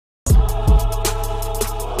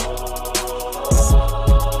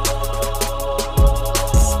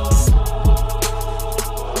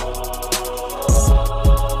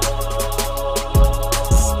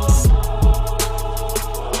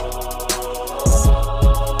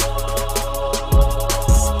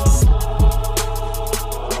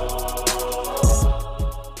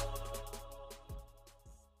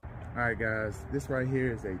guys, this right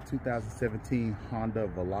here is a 2017 Honda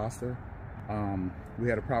Veloster. We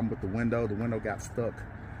had a problem with the window. The window got stuck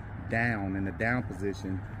down in the down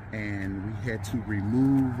position, and we had to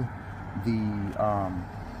remove the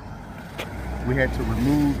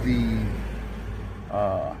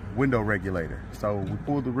window regulator. So we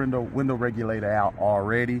pulled the window regulator out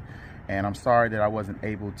already, and I'm sorry that I wasn't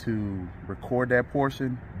able to record that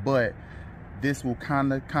portion, but this will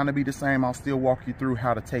kind of be the same. I'll still walk you through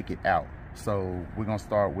how to take it out. So we're gonna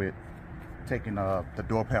start with taking the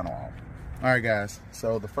door panel off. All right, guys,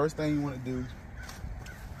 so the first thing you want to do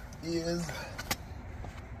is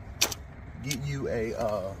get you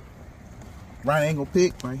a right angle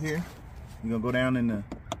pick right here. You're gonna go down in the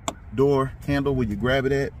door handle where you grab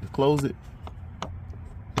it at to close it.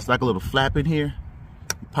 It's like a little flap in here.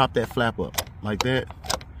 You pop that flap up like that.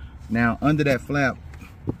 Now under that flap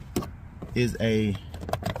is a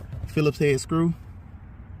Phillips head screw.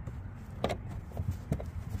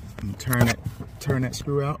 Turn that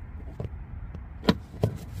screw out.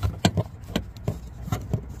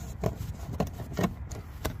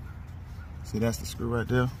 See, that's the screw right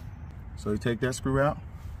there. So you take that screw out,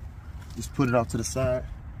 just put it off to the side.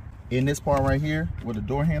 In this part right here, where the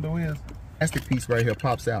door handle is, plastic piece right here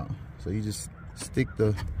pops out. So you just stick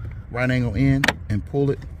the right angle in and pull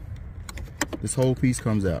it. This whole piece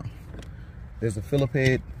comes out. There's a Phillips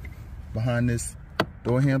head behind this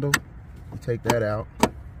door handle. You take that out.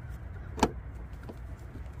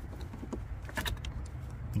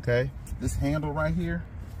 Okay, this handle right here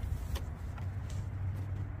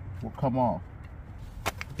will come off.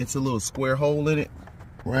 It's a little square hole in it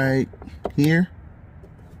right here.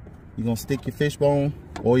 You're gonna stick your fishbone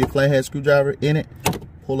or your flathead screwdriver in it,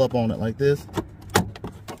 pull up on it like this,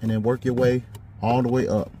 and then work your way all the way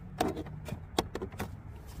up.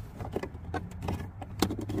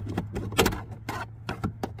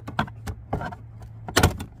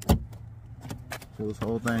 Pull this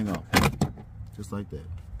whole thing off, just like that.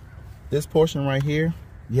 This portion right here,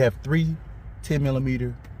 you have 3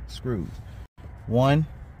 10mm screws. 1,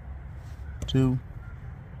 2,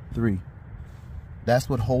 3. That's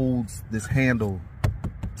what holds this handle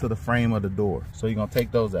to the frame of the door. So you're gonna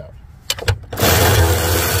take those out.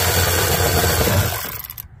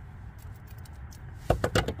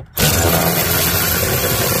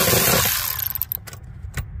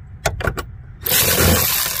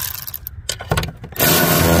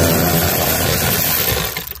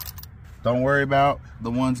 Don't worry about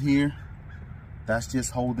the ones here. That's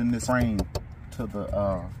just holding this frame to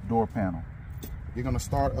the door panel. You're gonna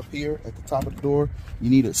start up here at the top of the door.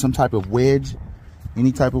 You need some type of wedge,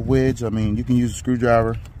 any type of wedge. I mean, you can use a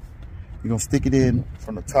screwdriver. You're gonna stick it in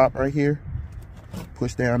from the top right here,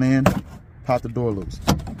 push down in, pop the door loose.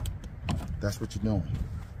 That's what you're doing.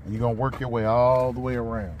 And you're gonna work your way all the way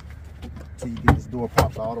around until you get this door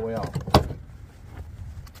popped all the way off.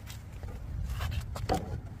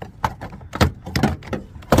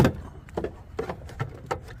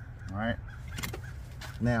 All right.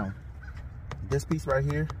 Now, this piece right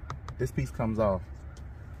here, this piece comes off.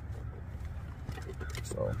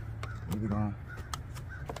 So you're gonna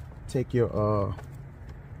take your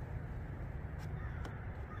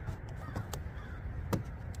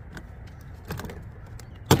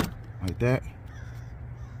like that.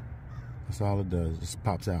 That's all it does, it just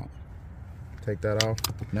pops out. Take that off.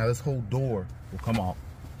 Now this whole door will come off.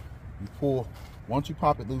 You pull, once you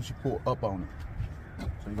pop it loose, you pull up on it.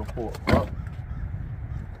 So you're gonna pull up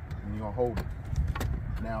and you're gonna hold it.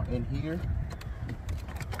 Now in here,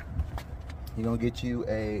 you're gonna get you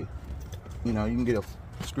a, you can get a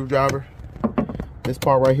screwdriver. This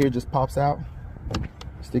part right here just pops out.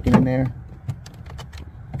 Stick it in there,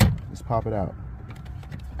 just pop it out.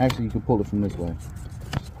 Actually, you can pull it from this way.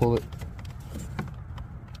 Just pull it.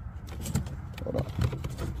 Hold on.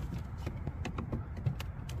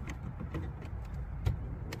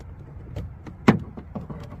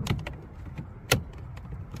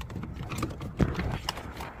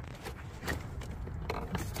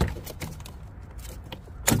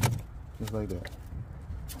 Just like that.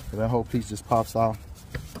 So that whole piece just pops off.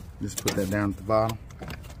 Just put that down at the bottom.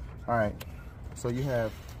 All right, so you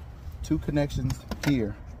have 2 connections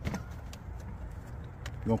here.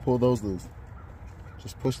 You're gonna pull those loose.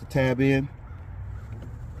 Just push the tab in.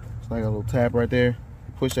 It's like a little tab right there.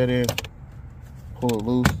 You push that in, pull it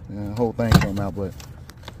loose, and the whole thing came out. But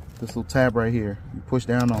this little tab right here, you push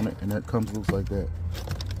down on it, and that comes loose like that.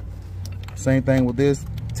 Same thing with this.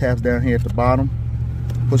 Tabs down here at the bottom.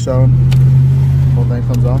 Push on, whole thing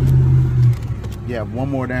comes off. You have one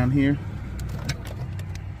more down here,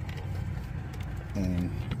 and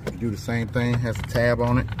you do the same thing. Has a tab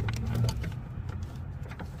on it.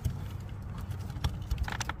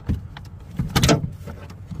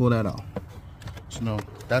 pull that off. You know,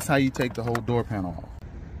 that's how you take the whole door panel off.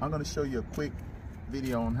 I'm gonna show you a quick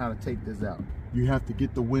video on how to take this out. You have to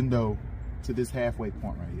get the window to this halfway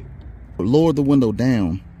point right here. Lower the window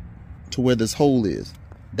down to where this hole is.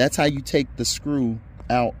 That's how you take the screw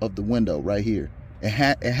out of the window right here. It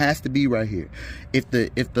has to be right here. If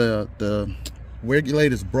the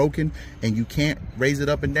regulator is broken and you can't raise it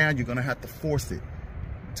up and down, you're gonna have to force it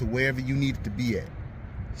to wherever you need it to be at.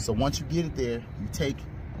 So once you get it there, you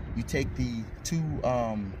take the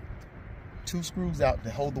two screws out to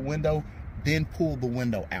hold the window, then pull the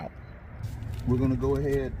window out. We're gonna go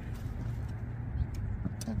ahead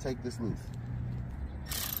and take this loose.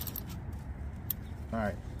 All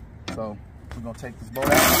right, so we're gonna take this bolt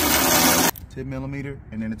out, 10 millimeter,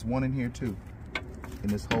 and then it's one in here too, in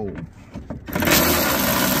this hole.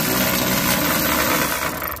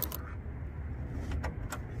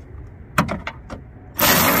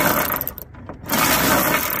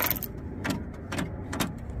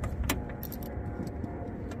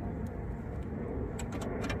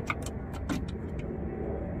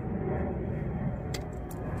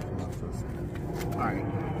 All right,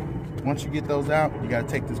 once you get those out, you gotta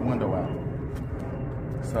take this window out.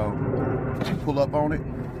 So you pull up on it,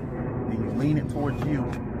 then you lean it towards you,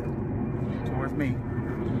 towards me,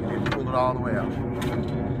 and pull it all the way out.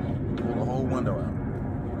 Pull the whole window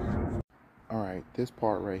out. All right, this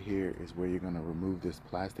part right here is where you're gonna remove this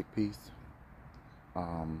plastic piece.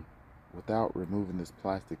 Without removing this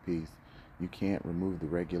plastic piece, you can't remove the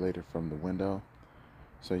regulator from the window.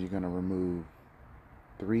 So you're gonna remove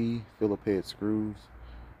 3 Phillips head screws.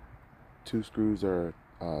 2 screws are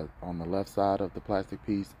on the left side of the plastic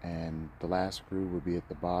piece, and the last screw will be at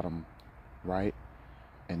the bottom right,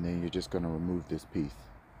 and then you're just going to remove this piece.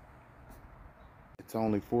 It's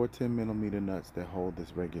only 4 10 millimeter nuts that hold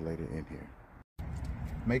this regulator in here.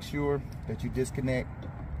 Make sure that you disconnect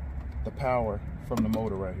the power from the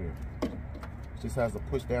motor right here. It just has a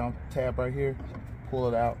push down tab right here. Pull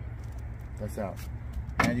it out. That's out.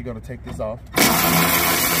 And you're going to take this off.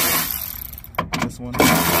 This one.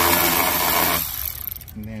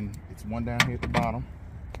 And then it's one down here at the bottom.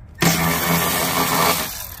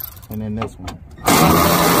 And then this one.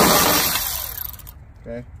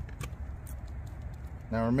 Okay.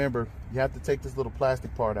 Now remember, you have to take this little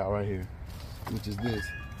plastic part out right here, which is this.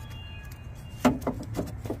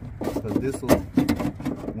 Because this will,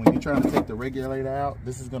 when you're trying to take the regulator out,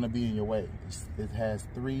 this is going to be in your way. It has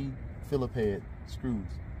 3 Phillips head screws.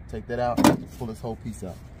 Take that out, pull this whole piece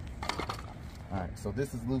out. All right, so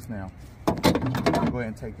this is loose now. I'll go ahead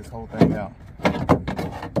and take this whole thing out.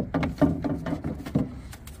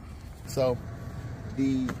 So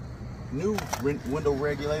the new window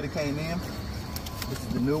regulator came in. This is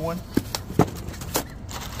the new one.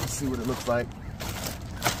 Let's see what it looks like.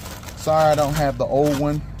 Sorry I don't have the old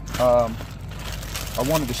one. I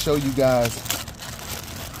wanted to show you guys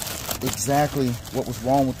exactly what was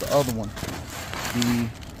wrong with the other one.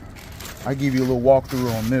 I give you a little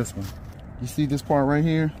walkthrough on this one. You see this part right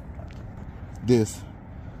here?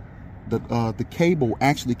 The cable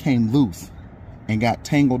actually came loose and got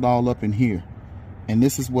tangled all up in here, and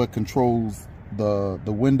this is what controls the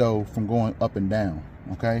window from going up and down.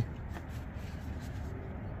 Okay,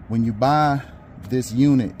 when you buy this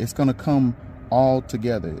unit, it's gonna come all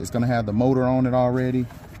together. It's gonna have the motor on it already,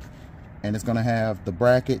 and it's gonna have the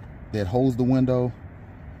bracket that holds the window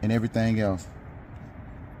and everything else.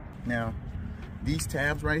 Now these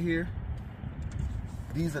tabs right here,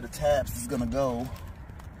 these are the tabs that's gonna go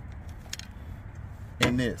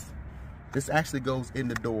in this. This actually goes in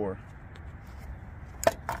the door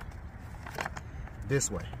this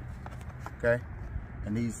way, okay?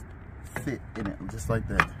 And these fit in it just like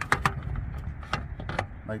that,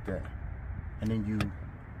 and then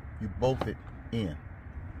you bolt it in.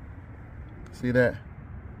 See that?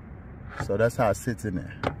 So that's how it sits in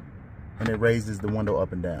there, and it raises the window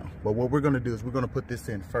up and down. But what we're gonna do is we're gonna put this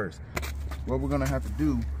in first. What we're gonna have to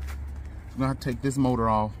do is we're gonna have to take this motor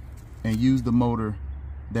off and use the motor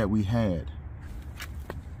that we had.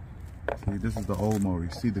 See, this is the old motor.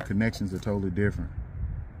 You see the connections are totally different.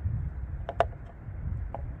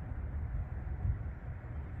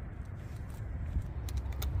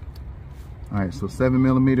 All right, so 7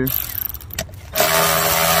 millimeter.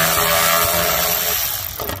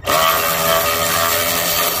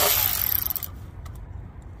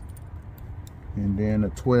 And then a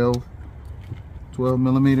 12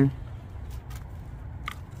 millimeter.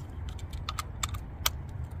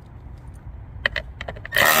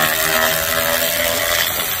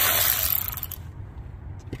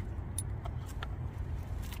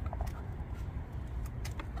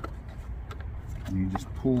 And you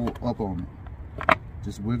just pull up on it.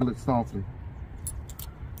 Just wiggle it softly.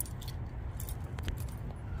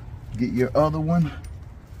 Get your other one,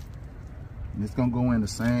 and it's gonna go in the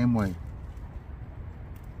same way.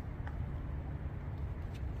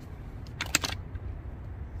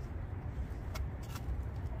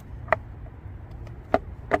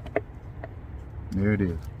 There it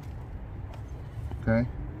is. Okay.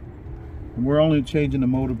 And we're only changing the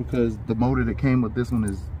motor because the motor that came with this one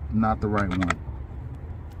is not the right one.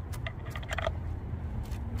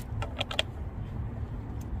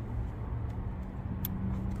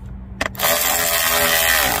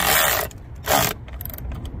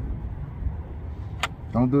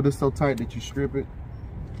 Don't do this so tight that you strip it.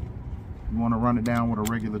 You want to run it down with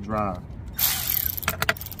a regular drive.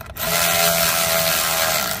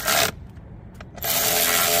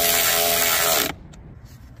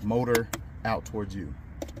 Motor out towards you.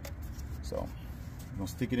 So you're gonna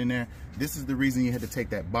stick it in there. This is the reason you had to take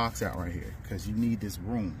that box out right here, because you need this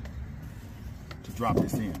room to drop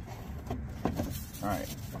this in. All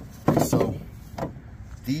right, so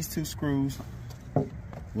these two screws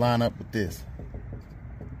line up with this.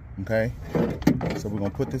 Okay, so we're gonna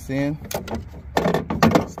put this in,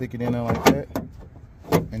 stick it in there like that,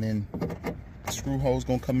 and then the screw hole's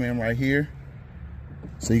gonna come in right here.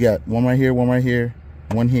 So you got one right here, one right here,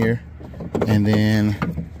 one here, and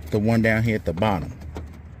then the one down here at the bottom.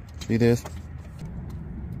 See this?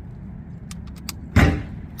 Put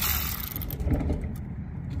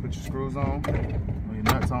your screws on, put your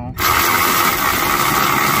nuts on.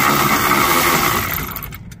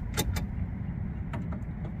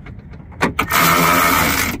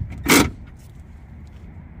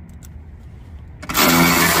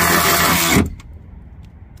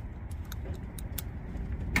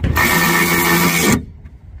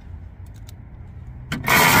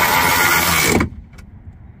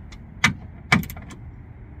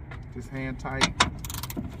 Just hand tight.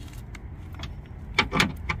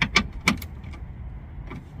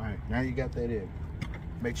 All right, now you got that in.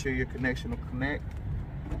 Make sure your connection will connect.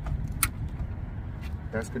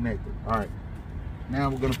 That's connected. All right, now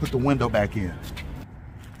we're gonna put the window back in.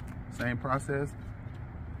 Same process.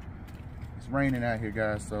 It's raining out here,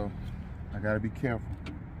 guys, so I gotta be careful.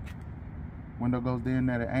 Window goes in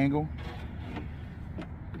at an angle.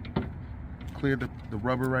 Clear the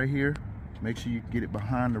rubber right here. Make sure you get it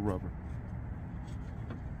behind the rubber.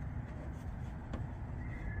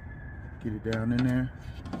 Get it down in there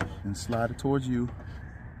and slide it towards you.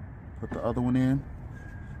 Put the other one in.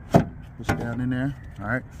 Push it down in there. All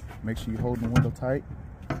right. Make sure you're holding the window tight.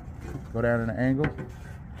 Go down in an angle.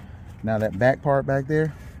 Now that back part back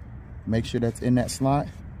there, make sure that's in that slot.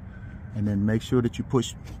 And then make sure that you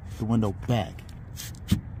push the window back.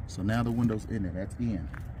 So now the window's in there. That's in.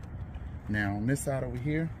 Now on this side over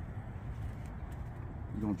here,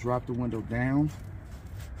 you're gonna drop the window down,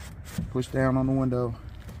 push down on the window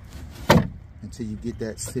until you get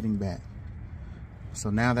that sitting back. So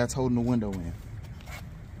now that's holding the window in.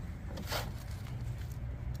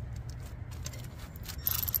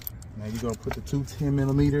 Now you're gonna put the two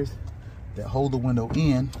 10mm that hold the window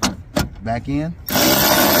in, back in.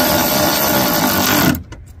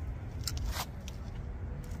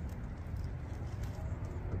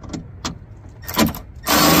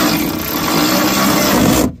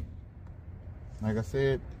 Like I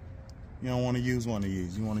said, you don't want to use one of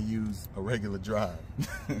these. You want to use a regular drive.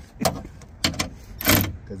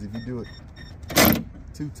 Because if you do it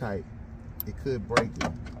too tight, it could break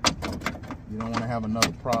it. You don't want to have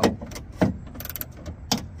another problem.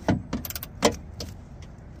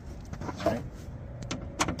 All right.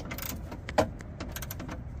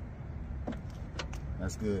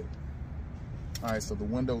 That's good. All right, so the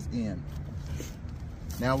window's in.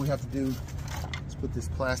 Now we have to do is put this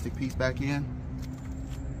plastic piece back in.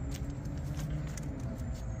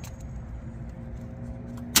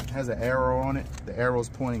 It has an arrow on it. The arrow's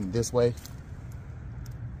pointing this way.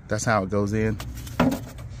 That's how it goes in.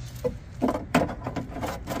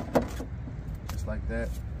 Just like that.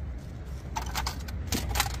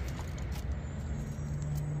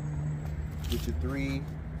 Get your 3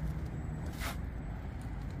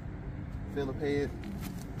 Phillip head.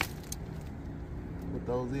 Put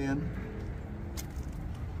those in.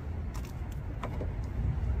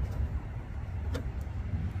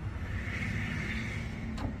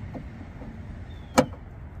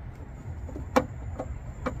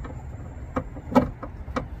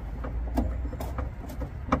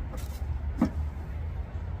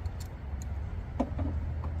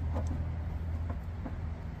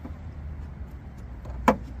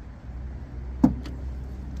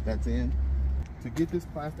 That's in. To get this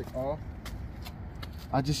plastic off,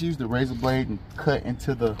 I just used the razor blade and cut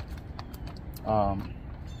into the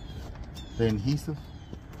the adhesive,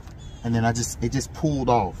 and then it just pulled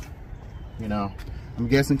off. You know, I'm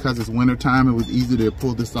guessing because it's winter time, it was easier to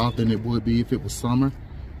pull this off than it would be if it was summer,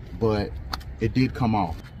 but it did come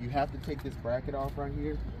off. You have to take this bracket off right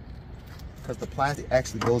here because the plastic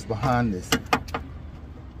actually goes behind this.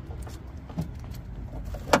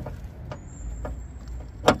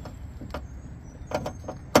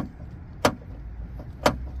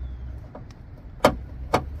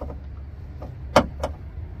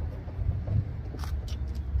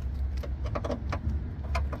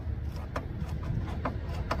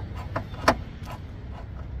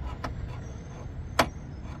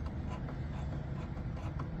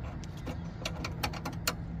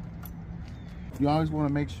 You always want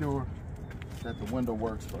to make sure that the window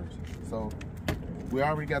works first. So we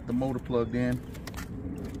already got the motor plugged in.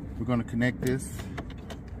 We're going to connect this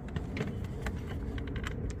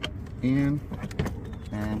in,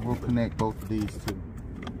 and we'll connect both of these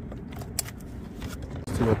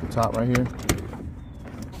two at the top right here.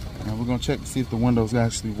 And we're going to check to see if the window's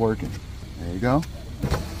actually working. There you go.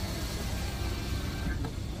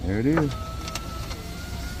 There it is.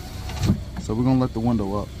 So we're gonna let the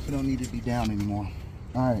window up. It don't need to be down anymore.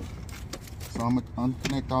 All right, so I'm gonna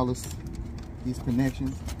unconnect all these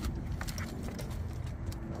connections.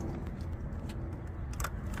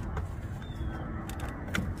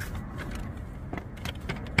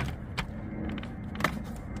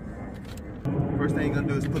 First thing you're gonna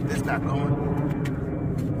do is put this back on.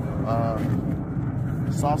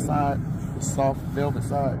 Soft side, the soft velvet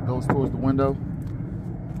side goes towards the window.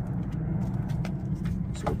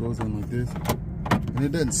 So it goes in like this, and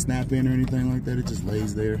it doesn't snap in or anything like that. It just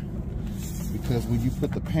lays there, because when you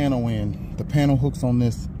put the panel in, the panel hooks on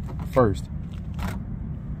this first,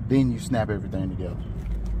 then you snap everything together.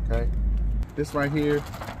 Okay, this right here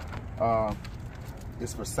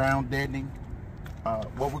is for sound deadening.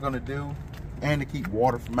 What we're gonna do, and to keep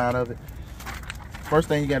water from out of it, first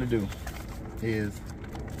thing you got to do is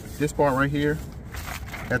this part right here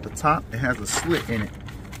at the top. It has a slit in it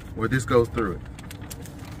where this goes through it.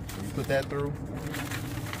 Put that through.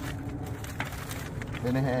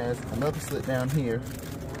 Then it has another slit down here,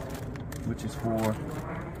 which is for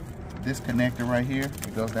this connector right here.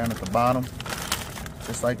 It goes down at the bottom,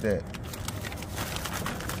 just like that.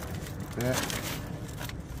 Like that.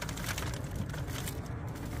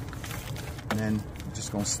 And then you're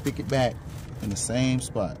just gonna stick it back in the same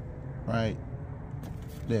spot, right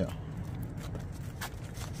there.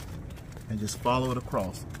 And just follow it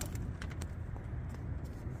across.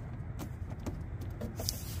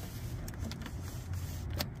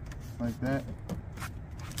 Like that.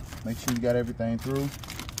 Make sure you got everything through.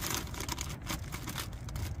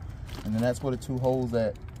 And then that's where the two holes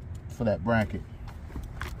at for that bracket.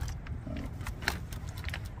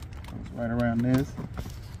 It's right around this.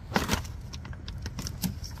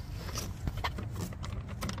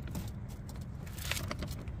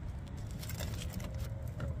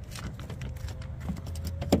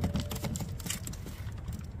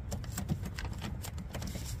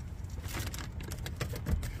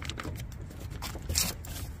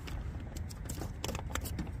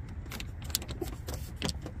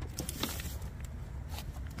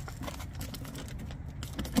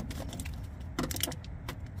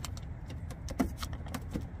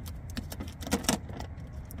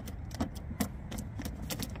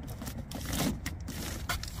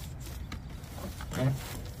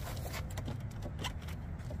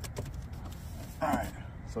 Alright,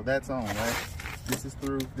 so that's on, right? This is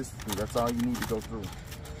through, this is through. That's all you need to go through.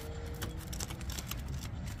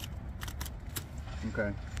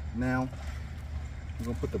 Okay, now we're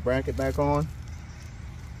gonna put the bracket back on.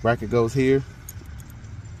 Bracket goes here.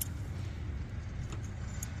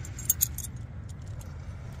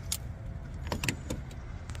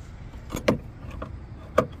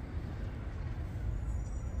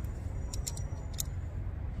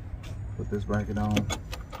 Put this bracket on.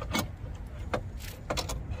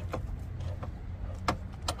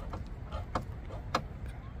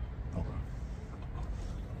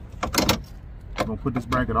 I'm gonna put this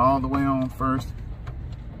bracket all the way on first.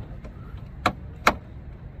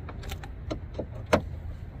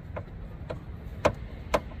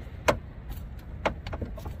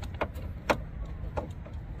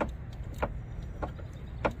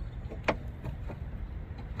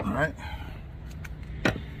 All right.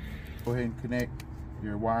 Go ahead and connect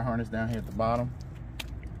your wire harness down here at the bottom.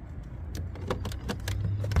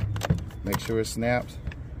 Make sure it snaps.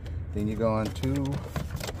 Then you go into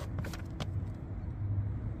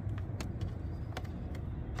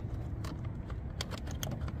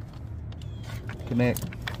connect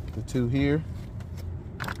the two here,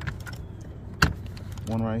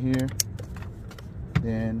 one right here,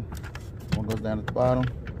 Then one goes down at the bottom,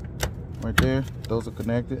 right there. Those are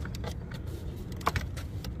connected.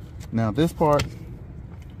 Now this part,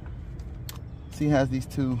 see, has these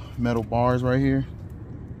two metal bars right here.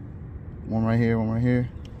 One right here, one right here.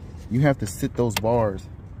 You have to sit those bars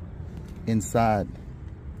inside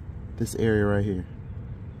this area right here,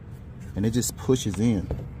 and it just pushes in.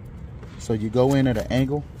 So you go in at an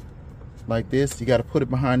angle like this. You got to put it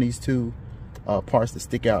behind these two parts that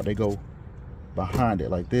stick out. They go behind it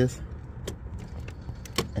like this,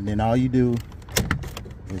 and then all you do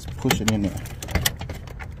is push it in there.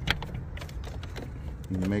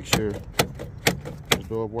 And you make sure the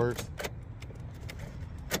door works.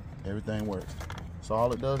 Everything works. So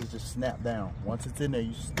all it does is just snap down. Once it's in there,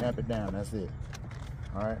 you snap it down. That's it.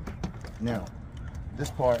 All right. Now,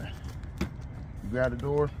 this part, you grab the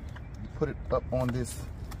door, you put it up on this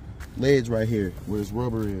ledge right here where this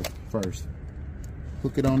rubber is first.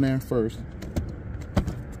 Hook it on there first,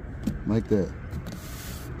 like that.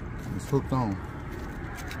 It's hooked on.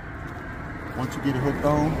 Once you get it hooked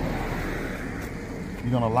on,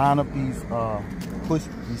 you're gonna line up these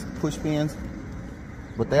push pins,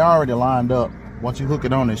 but they already lined up. Once you hook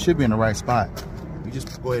it on, it should be in the right spot. You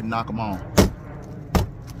just go ahead and knock them on.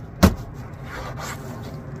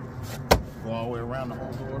 Go all the way around the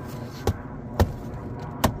whole door.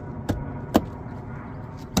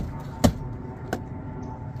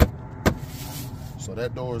 So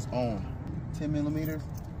that door is on. 10 millimeters.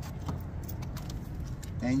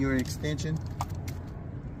 And your extension.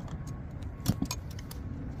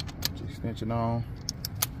 Extension on.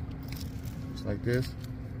 Just like this.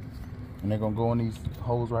 And they're gonna go in these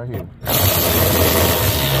holes right here.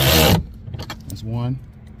 That's one.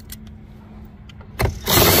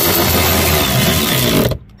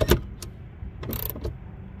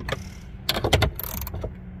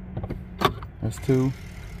 That's two.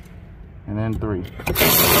 And then three.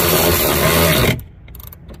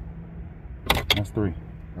 That's three.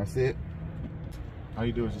 That's it. All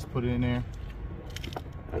you do is just put it in there.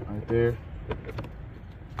 Right there.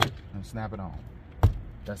 And snap it on.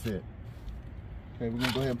 That's it. Okay, we're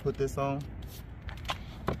gonna go ahead and put this on.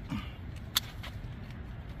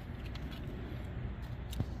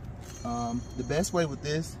 The best way with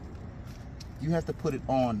this, you have to put it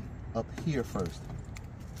on up here first,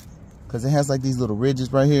 because it has like these little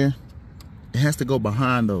ridges right here. It has to go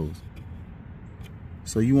behind those.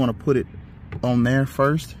 So you want to put it on there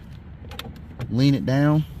first, lean it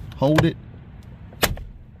down, hold it.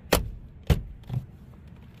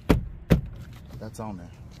 That's on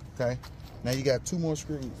there. Okay, now you got two more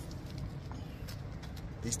screws.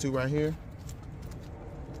 These two right here.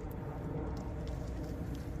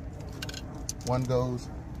 One goes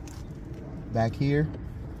back here.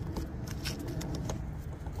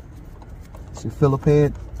 It's your Phillip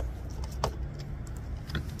head.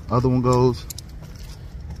 Other one goes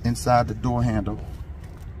inside the door handle,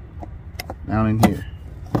 down in here.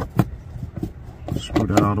 Screw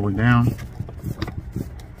that all the way down.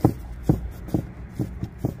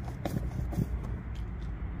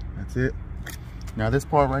 That's it. Now this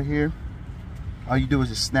part right here, all you do is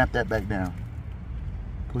just snap that back down.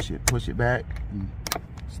 Push it back, and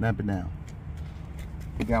snap it down.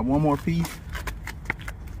 We got one more piece.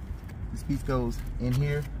 This piece goes in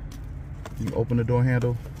here. You open the door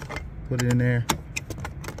handle, put it in there,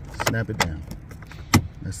 snap it down.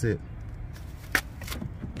 That's it.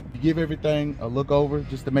 You give everything a look over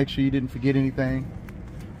just to make sure you didn't forget anything.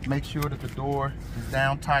 Make sure that the door is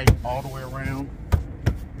down tight all the way around.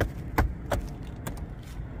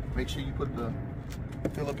 Make sure you put the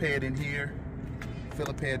Phillip head in here,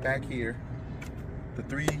 Phillip head back here. The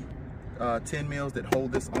three 10 mils that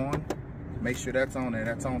hold this on, make sure that's on there,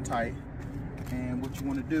 that's on tight. And what you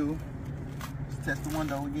want to do is test the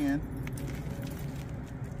window again.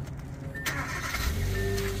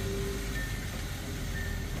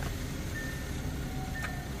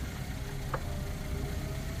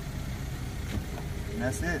 And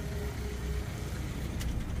that's it.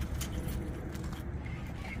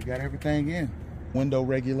 You got everything in. Window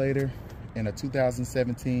regulator in a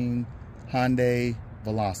 2017 Hyundai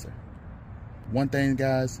Veloster. One thing,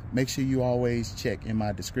 guys, make sure you always check in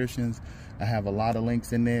my descriptions. I have a lot of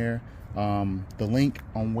links in there. The link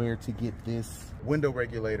on where to get this window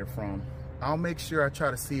regulator from, I'll make sure I try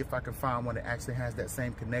to see if I can find one that actually has that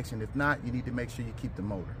same connection. If not, you need to make sure you keep the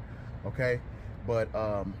motor, okay? But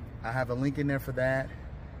I have a link in there for that,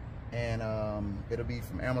 and it'll be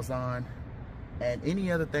from Amazon. And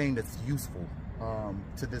any other thing that's useful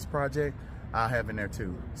to this project, I'll have in there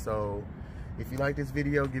too. So if you like this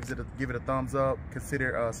video, give it a thumbs up,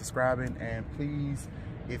 consider subscribing, and please,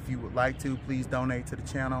 If you would like to, please donate to the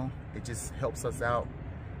channel. It just helps us out,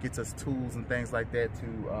 gets us tools and things like that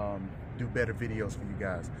to do better videos for you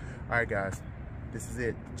guys. All right, guys, this is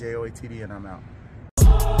it. J.O.A.T.D, and I'm out.